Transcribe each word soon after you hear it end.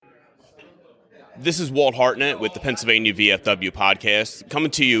This is Walt Hartnett with the Pennsylvania VFW podcast, coming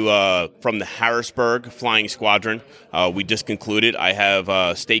to you from the Harrisburg Flying Squadron. We just concluded. I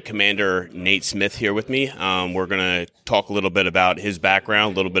have State Commander Nate Smith here with me. We're going to talk a little bit about his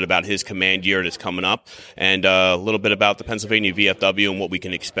background, a little bit about his command year that's coming up, and a little bit about the Pennsylvania VFW and what we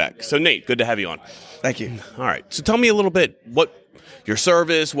can expect. So, Nate, good to have you on. Thank you. All right. So tell me a little bit what your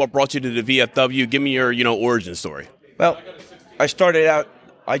service, what brought you to the VFW. Give me your origin story. Well,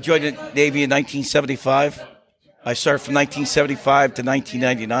 I joined the Navy in 1975. I served from 1975 to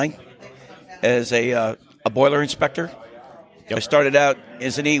 1999 as a boiler inspector. Yep. I started out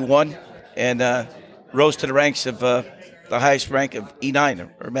as an E1 and rose to the ranks of the highest rank of E9,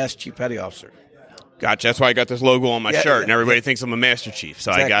 or Master Chief Petty Officer. Gotcha. That's why I got this logo on my shirt, and everybody thinks I'm a Master Chief,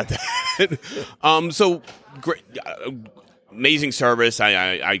 so exactly. I got that. So, great. Amazing service.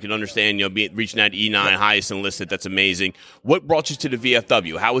 I can understand, reaching that E9 highest enlisted. That's amazing. What brought you to the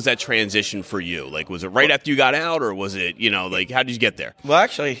VFW? How was that transition for you? Like, was it right after you got out, or was it, how did you get there? Well,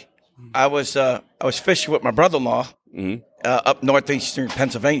 actually, I was fishing with my brother-in-law up northeastern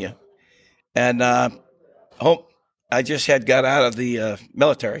Pennsylvania, and I just had got out of the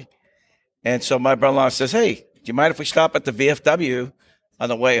military, and so my brother-in-law says, "Hey, do you mind if we stop at the VFW on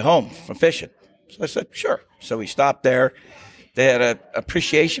the way home from fishing?" So I said, "Sure." So we stopped there. They had an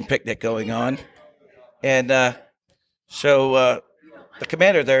appreciation picnic going on. And so the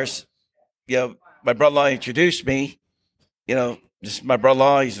commander there's, my brother-in-law introduced me. This is my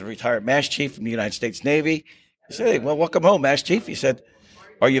brother-in-law. He's a retired Master Chief from the United States Navy. He said, "Hey, well, welcome home, Master Chief." He said,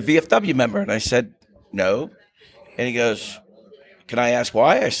 "Are you a VFW member?" And I said, "No." And he goes, "Can I ask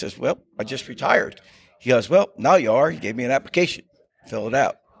why?" I says, "Well, I just retired." He goes, "Well, now you are." He gave me an application. Fill it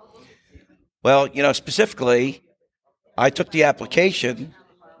out. Well, specifically, I took the application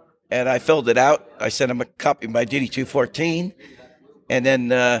and I filled it out. I sent him a copy of my DD-214, and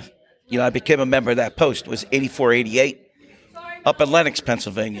then, I became a member of that post. It was 8488 up in Lenox,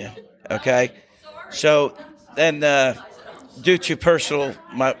 Pennsylvania. Okay, so then, due to personal,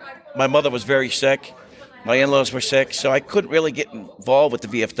 my mother was very sick, my in-laws were sick, so I couldn't really get involved with the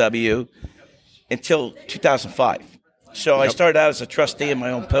VFW until 2005. So I started out as a trustee in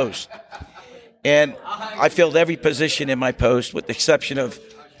my own post. And I filled every position in my post with the exception of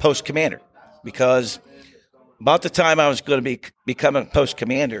post commander, because about the time I was going to become a post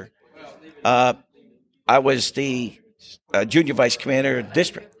commander, I was the junior vice commander of the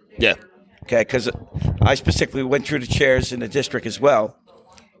district. Yeah. Okay, because I specifically went through the chairs in the district as well.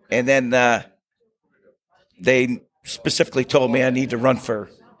 And then they specifically told me I need to run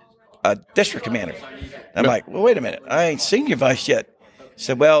for a district commander. I'm like, well, wait a minute. I ain't senior vice yet. I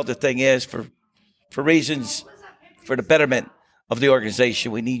said, well, the thing is, for reasons, for the betterment of the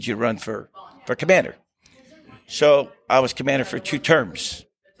organization, we need you to run for commander. So I was commander for 2 terms.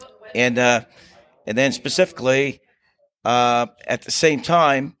 And then specifically, at the same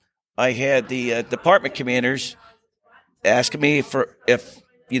time, I had the department commanders asking me if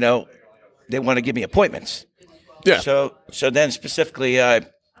they want to give me appointments. Yeah. So then specifically,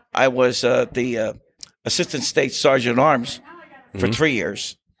 I was the assistant state sergeant at arms for 3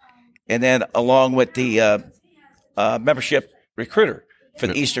 years. And then along with the membership recruiter for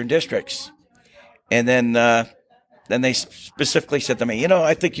the Eastern Districts. And then they specifically said to me,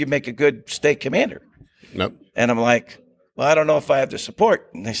 I think you make a good state commander. Nope. And I'm like, well, I don't know if I have the support.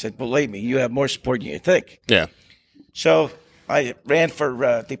 And they said, believe me, you have more support than you think. Yeah. So I ran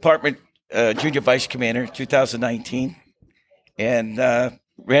for department junior vice commander in 2019 and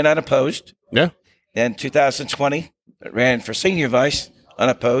ran unopposed. Yeah. Then 2020, ran for senior vice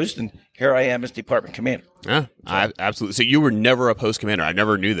unopposed, and here I am as department commander. Yeah, absolutely. So you were never a post commander. I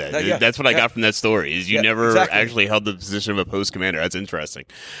never knew that. That's what I got from that story. Is you never actually held the position of a post commander. That's interesting.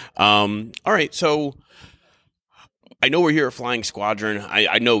 All right, so I know we're here at Flying Squadron.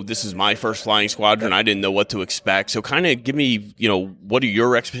 I know this is my first Flying Squadron. I didn't know what to expect. So kind of give me, what are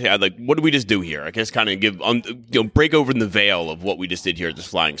your expectations? Like, what did we just do here? I guess kind of give, break open the veil of what we just did here at this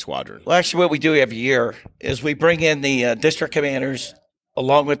Flying Squadron. Well, actually, what we do every year is we bring in the district commanders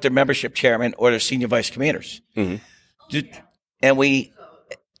along with their membership chairman or their senior vice commanders. Mm-hmm. And we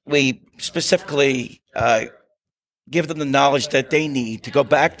specifically give them the knowledge that they need to go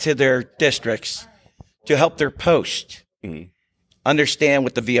back to their districts to help their post understand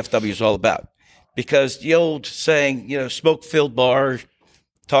what the VFW is all about. Because the old saying, smoke-filled bar,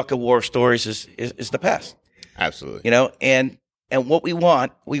 talk of war stories is the past. Absolutely. And what we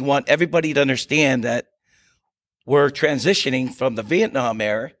want everybody to understand that we're transitioning from the Vietnam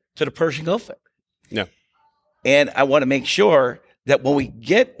era to the Persian Gulf era. Yeah. And I want to make sure that when we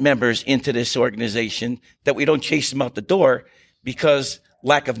get members into this organization, that we don't chase them out the door because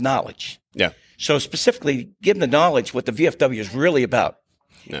lack of knowledge. Yeah. So specifically, give them the knowledge what the VFW is really about.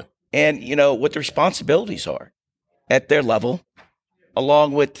 Yeah. And, what the responsibilities are at their level,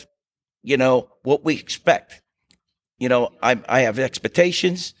 along with, what we expect. I have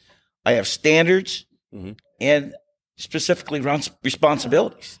expectations, I have standards, and specifically around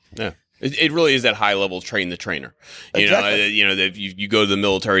responsibilities. Yeah. It really is that high level train the trainer. Exactly. If you go to the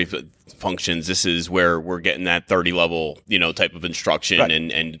military functions, this is where we're getting that 30 level, type of instruction right.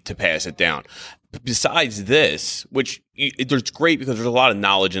 and to pass it down. But besides this, which it's great because there's a lot of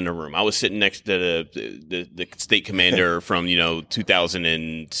knowledge in the room. I was sitting next to the state commander from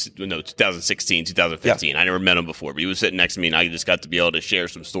 2016, 2015. Yeah. I never met him before, but he was sitting next to me, and I just got to be able to share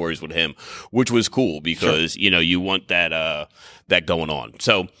some stories with him, which was cool because sure. You want that going on.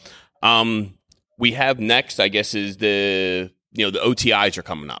 So. We have next, I guess, is the OTIs are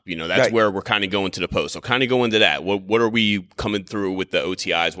coming up. That's right. where we're kind of going to the post. So kind of go into that. What are we coming through with the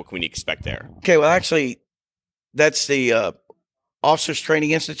OTIs? What can we expect there? Okay, well, actually, that's the Officers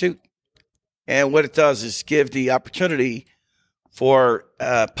Training Institute. And what it does is give the opportunity for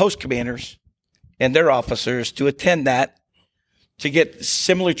post commanders and their officers to attend that to get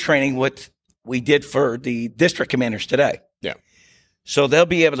similar training what we did for the district commanders today. Yeah. So they'll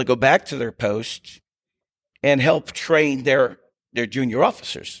be able to go back to their post and help train their junior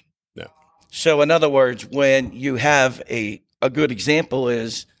officers. Yeah. So in other words, when you have a good example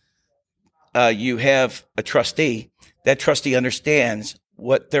is you have a trustee, that trustee understands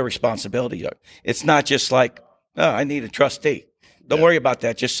what their responsibilities are. It's not just like, oh, I need a trustee. Don't worry about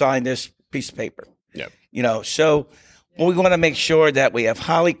that. Just sign this piece of paper. Yeah. So we want to make sure that we have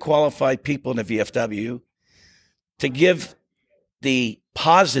highly qualified people in the VFW to give the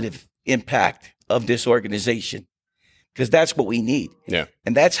positive impact of this organization, because that's what we need. Yeah.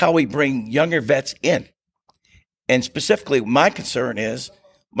 And that's how we bring younger vets in. And specifically, my concern is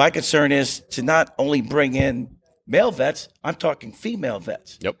to not only bring in male vets, I'm talking female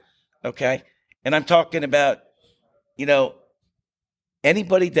vets. Yep. Okay. And I'm talking about,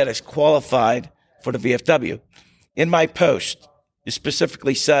 anybody that is qualified for the VFW. In my post, it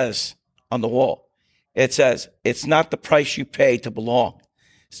specifically says on the wall, it says, it's not the price you pay to belong.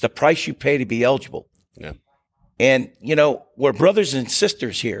 It's the price you pay to be eligible. Yeah. And, we're brothers and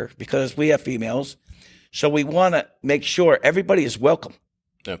sisters here because we have females. So we want to make sure everybody is welcome.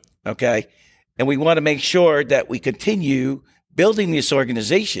 Yeah. Okay. And we want to make sure that we continue building this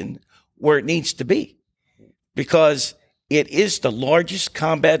organization where it needs to be, because it is the largest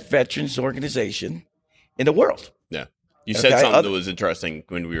combat veterans organization in the world. Yeah. You said something that was interesting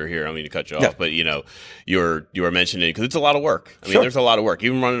when we were here. I don't mean to cut you off, but you were mentioning it because it's a lot of work. I mean, there's a lot of work.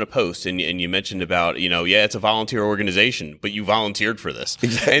 Even running a post, and you mentioned about it's a volunteer organization, but you volunteered for this,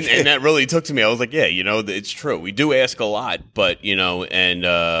 exactly. and that really took to me. I was like, it's true. We do ask a lot, but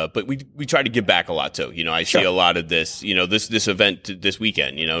but we try to give back a lot too. I see a lot of this. This event this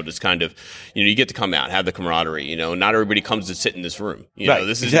weekend. Just kind of you get to come out, have the camaraderie. Not everybody comes to sit in this room.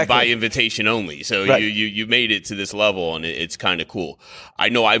 This is by invitation only. So you made it to this level. And it's kind of cool. I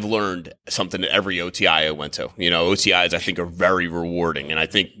know I've learned something at every OTI I went to. OTIs I think are very rewarding, and I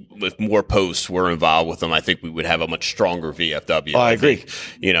think with more posts we're involved with them, I think we would have a much stronger VFW. Oh, I agree.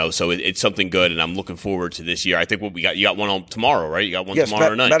 So it's something good, and I'm looking forward to this year. I think you got one on tomorrow, right? You got one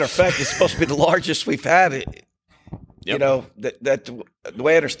tomorrow night. Matter of fact, it's supposed to be the largest we've had. Yep. That the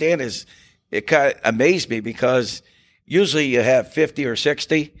way I understand is it kind of amazed me because usually you have 50 or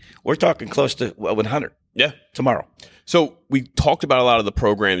 60. We're talking close to 100. Yeah, tomorrow. So we talked about a lot of the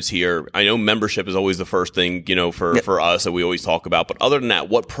programs here. I know membership is always the first thing, for us that we always talk about. But other than that,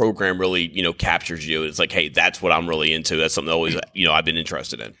 what program really, captures you? It's like, hey, that's what I'm really into. That's something that always, I've been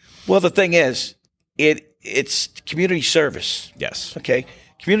interested in. Well, the thing is, it's community service. Yes. Okay.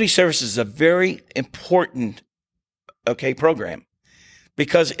 Community service is a very important, program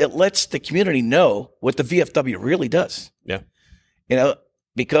because it lets the community know what the VFW really does. Yeah.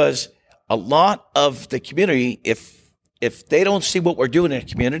 Because a lot of the community, if they don't see what we're doing in the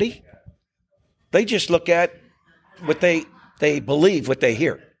community, they just look at what they believe, what they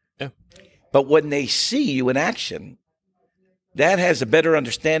hear. Yeah. But when they see you in action, that has a better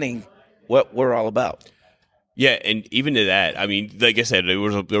understanding what we're all about. Yeah, and even to that, I mean, like I said, there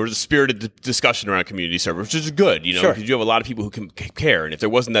was a spirited discussion around community service, which is good, because you have a lot of people who can care, and if there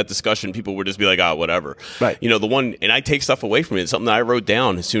wasn't that discussion, people would just be like, whatever. Right. The one, and I take stuff away from it, something that I wrote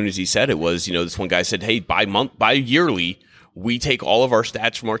down as soon as he said it was, this one guy said, hey, by yearly, we take all of our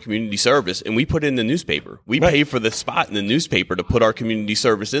stats from our community service and we put it in the newspaper. We pay for the spot in the newspaper to put our community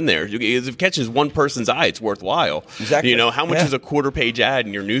service in there. If it catches one person's eye, it's worthwhile. Exactly. How much is a quarter-page ad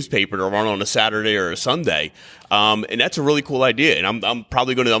in your newspaper to run on a Saturday or a Sunday? And that's a really cool idea. And I'm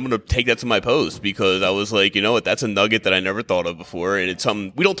probably going to take that to my post, because I was like, you know what, that's a nugget that I never thought of before. And it's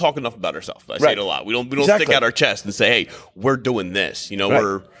something we don't talk enough about ourselves. I say it a lot. We don't stick out our chest and say, hey, we're doing this. We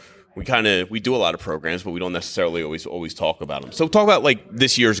do a lot of programs, but we don't necessarily always talk about them. So talk about like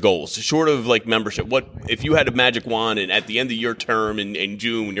this year's goals, short of like membership. What if you had a magic wand and at the end of your term in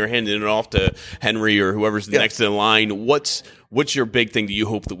June, when you're handing it off to Henry or whoever's next in line, what's your big thing that you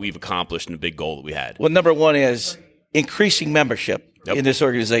hope that we've accomplished and the big goal that we had? Well, number one is increasing membership in this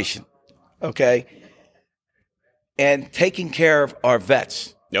organization. Okay. And taking care of our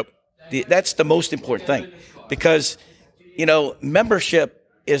vets. Yep. That's the most important thing, because, membership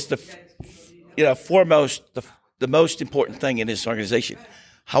is the most important thing in this organization.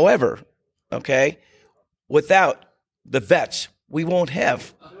 However, without the vets, we won't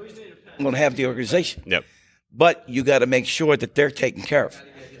have the organization. Yep. But you got to make sure that they're taken care of,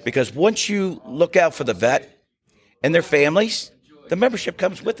 because once you look out for the vet and their families, the membership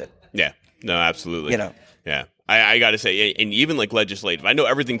comes with it. Yeah. No, absolutely. Yeah. I got to say, and even like legislative, I know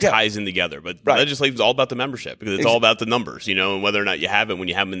everything ties in together, but legislative is all about the membership, because it's all about the numbers, and whether or not you have it, when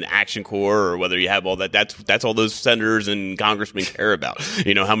you have them in the Action Corps, or whether you have all that, that's all those senators and congressmen care about.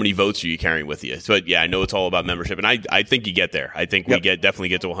 How many votes are you carrying with you? So I know it's all about membership, and I think you get there. I think we definitely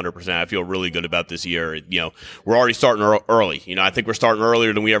get to 100%. I feel really good about this year. We're already starting early. I think we're starting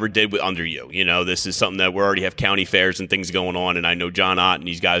earlier than we ever did under you. This is something that we already have county fairs and things going on, and I know John Ott and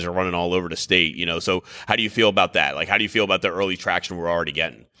these guys are running all over the state. So how do you feel about that? Like, how do you feel about the early traction we're already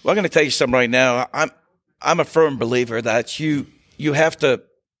getting? Well, I'm going to tell you something right now. I'm a firm believer that you have to,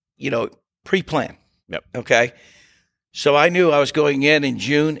 pre-plan. Yep. Okay. So I knew I was going in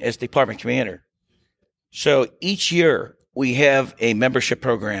June as department commander. So each year we have a membership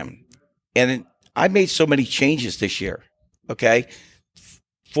program, and I made so many changes this year. Okay.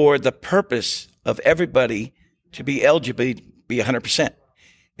 For the purpose of everybody to be eligible, be 100%,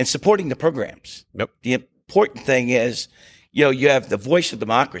 and supporting the programs. Yep. The important thing is, you have the voice of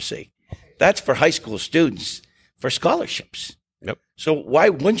democracy. That's for high school students for scholarships. Yep. So why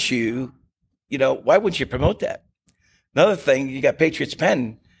wouldn't you promote that? Another thing, you got Patriots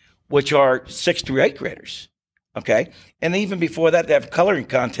Pen, which are 6th through 8th graders. Okay. And even before that, they have a coloring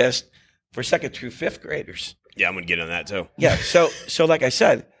contest for 2nd through 5th graders. Yeah, I'm going to get on that too. Yeah. So like I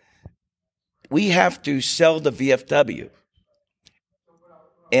said, we have to sell the VFW.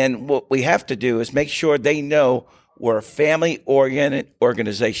 And what we have to do is make sure they know we're a family-oriented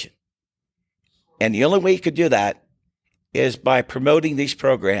organization. And the only way you could do that is by promoting these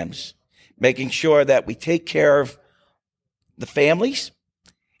programs, making sure that we take care of the families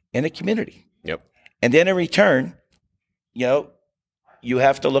and the community. Yep. And then in return, you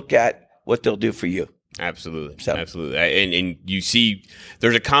have to look at what they'll do for you. Absolutely. Absolutely. And you see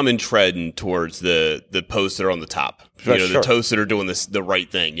there's a common trend towards the posts that are on the top. The toasts that are doing the right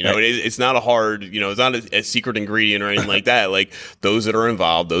thing. It's not a hard, it's not a secret ingredient or anything like that. Like, those that are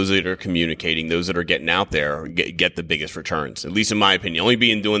involved, those that are communicating, those that are getting out there get the biggest returns, at least in my opinion. Only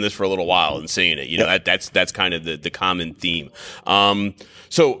being doing this for a little while and seeing it, that's kind of the common theme.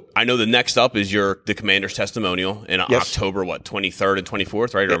 So I know the next up is the commander's testimonial in October, 23rd and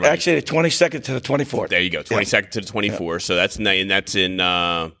 24th, right? Actually, the 22nd to the 24th. There you go, 22nd to the 24th. So that's in that's in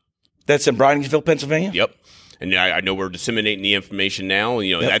Bridensville, Pennsylvania. Yep. And I know we're disseminating the information now.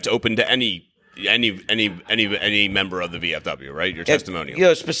 That's open to any member of the VFW, right? Your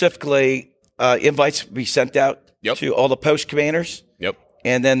testimonial. Specifically, invites be sent out to all the post commanders. Yep.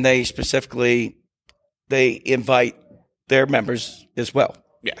 And then they invite their members as well.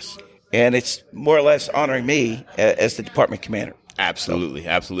 Yes. And it's more or less honoring me as the department commander. Absolutely,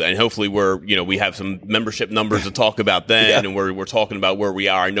 absolutely, and hopefully we have some membership numbers to talk about then, and we're talking about where we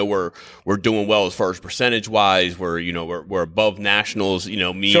are. I know we're doing well as far as percentage wise. We're above nationals,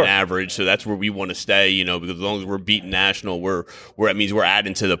 mean average, so that's where we want to stay. Because as long as we're beating national, that means we're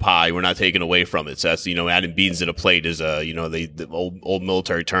adding to the pie. We're not taking away from it. So that's adding beans to the plate is the old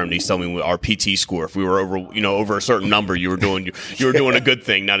military term. They tell me our PT score. If we were over a certain number, you were doing a good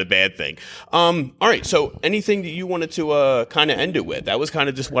thing, not a bad thing. All right. So anything that you wanted to kind of end it with? That was kind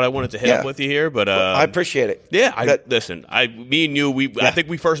of just what I wanted to hit up with you here, but I appreciate it. Yeah, listen, me and you, I think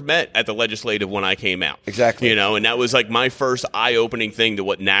we first met at the legislative when I came out. Exactly. And that was like my first eye-opening thing to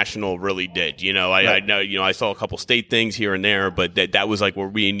what national really did. I know, I saw a couple state things here and there, but that was like where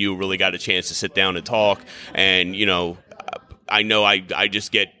we and you really got a chance to sit down and talk. And I know I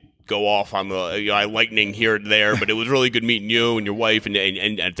just get go off on the lightning here and there, but it was really good meeting you and your wife, and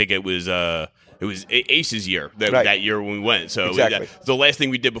I think it was Ace's year that year when we went. So exactly. That was the last thing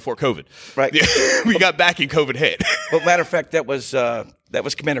we did before COVID. Right. We got back and COVID hit. Well, matter of fact, that was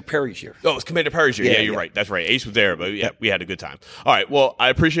Commander Perry's year. Oh, it was Commander Perry's year. Yeah, you're right. That's right. Ace was there, but we had a good time. All right. Well, I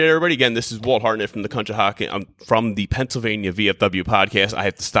appreciate everybody. Again, this is Walt Hartnett from the Conshohocken. From the Pennsylvania VFW podcast. I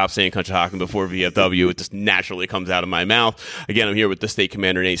have to stop saying Conshohocken before VFW. It just naturally comes out of my mouth. Again, I'm here with the state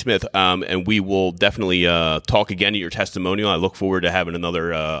commander, Nate Smith, and we will definitely talk again at your testimonial. I look forward to having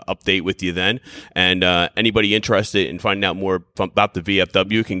another update with you then. And anybody interested in finding out more about the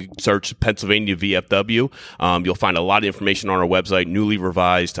VFW can search Pennsylvania VFW. You'll find a lot of information on our website, newly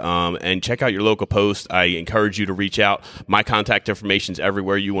revised, and check out your local post. I encourage you to reach out. My contact information is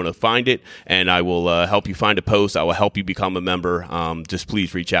everywhere you want to find it, and I will help you find a post. I will help you become a member. Just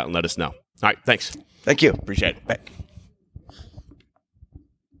please reach out and let us know. All right, thanks. Thank you. Appreciate it. Bye.